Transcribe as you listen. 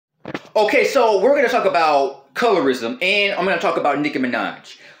Okay, so we're gonna talk about colorism, and I'm gonna talk about Nicki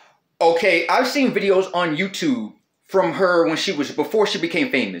Minaj. Okay, I've seen videos on YouTube from her when she was before she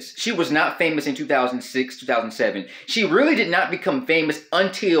became famous. She was not famous in 2006, 2007. She really did not become famous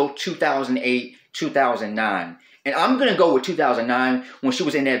until 2008, 2009. And I'm gonna go with 2009 when she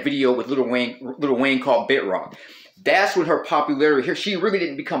was in that video with Lil Wayne called Bedrock. That's when her popularity here. She really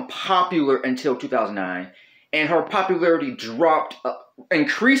didn't become popular until 2009, and her popularity dropped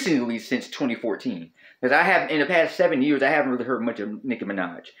increasingly since 2014. Because I have, in the past 7 years, I haven't really heard much of Nicki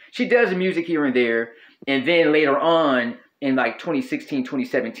Minaj. She does music here and there, and then later on, in like 2016,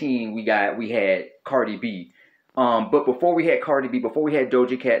 2017, we had Cardi B. But before we had Cardi B, before we had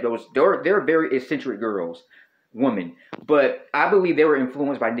Doja Cat, they're very eccentric girls, women. But I believe they were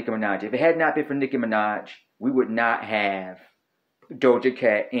influenced by Nicki Minaj. If it had not been for Nicki Minaj, we would not have Doja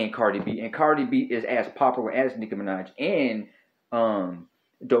Cat and Cardi B. And Cardi B is as popular as Nicki Minaj and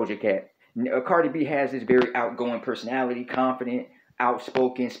Doja Cat. Cardi B has this very outgoing personality, confident,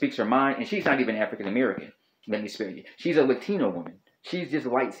 outspoken, speaks her mind, and she's not even African American. Let me spare you. She's a Latino woman. She's just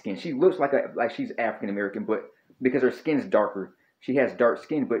light skinned. She looks like she's African American, but because her skin's darker, she has dark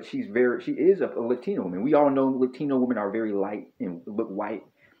skin. But she is a Latino woman. We all know Latino women are very light and look white.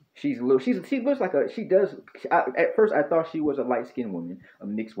 She looks like at first I thought she was a light skinned woman, a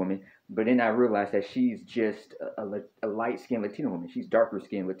mixed woman, but then I realized that she's just a light skinned Latino woman. She's darker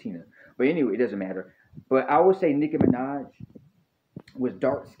skinned Latina. But anyway, it doesn't matter. But I would say Nicki Minaj was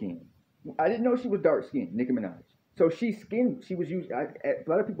dark skinned. I didn't know she was dark skinned, Nicki Minaj. So she was used. A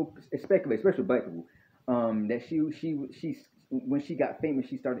lot of people speculate, especially black people, that she when she got famous,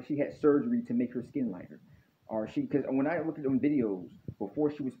 she had surgery to make her skin lighter. Or because when I look at them videos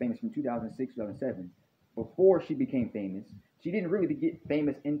before she was famous from 2006, 2007, before she became famous, she didn't really get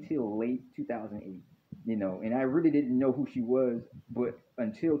famous until late 2008. And I really didn't know who she was, but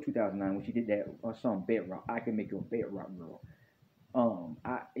until 2009 when she did that song Bedrock, I Can Make You a Bedrock Girl.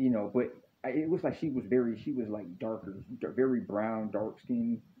 It was like she was like darker, very brown, dark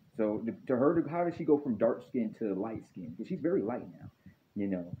skin. So to her, how did she go from dark skin to light skin? Because she's very light now.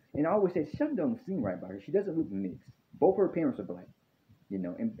 And I always say something don't seem right about her. She doesn't look mixed. Both her parents are black,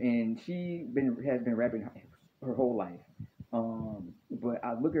 and has been rapping her whole life. But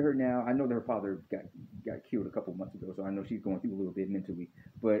I look at her now. I know that her father got killed a couple months ago, so I know she's going through a little bit mentally.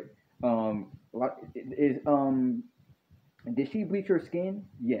 But did she bleach her skin?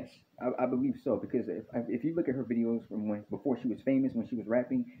 Yes, I believe so. Because if you look at her videos from before she was famous, when she was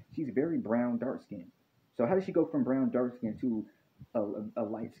rapping, she's very brown, dark skin. So how did she go from brown, dark skin to a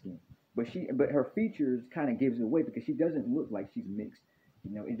light skin? But her features kind of gives it away because she doesn't look like she's mixed.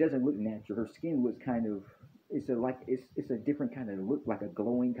 It doesn't look natural. Her skin looks kind of it's a different kind of look, like a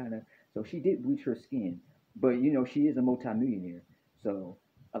glowing kind of. So she did bleach her skin, but she is a multimillionaire. So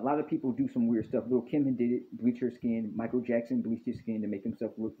a lot of people do some weird stuff. Lil Kim did it, bleach her skin. Michael Jackson bleached his skin to make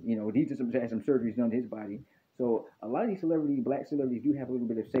himself look. He did had some surgeries done to his body. So a lot of these black celebrities do have a little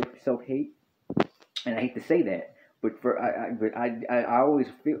bit of self hate, and I hate to say that. But I always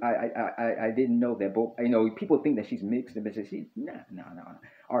feel I didn't know that. But people think that she's mixed, and they say she's nah,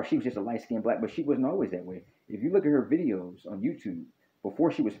 or she was just a light skinned black, but she wasn't always that way. If you look at her videos on YouTube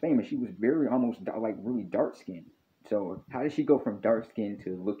before she was famous, she was very almost like really dark skinned. So how did she go from dark skin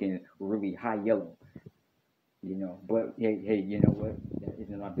to looking really high yellow? But hey, you know what? That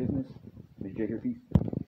isn't our business. Let's check her piece.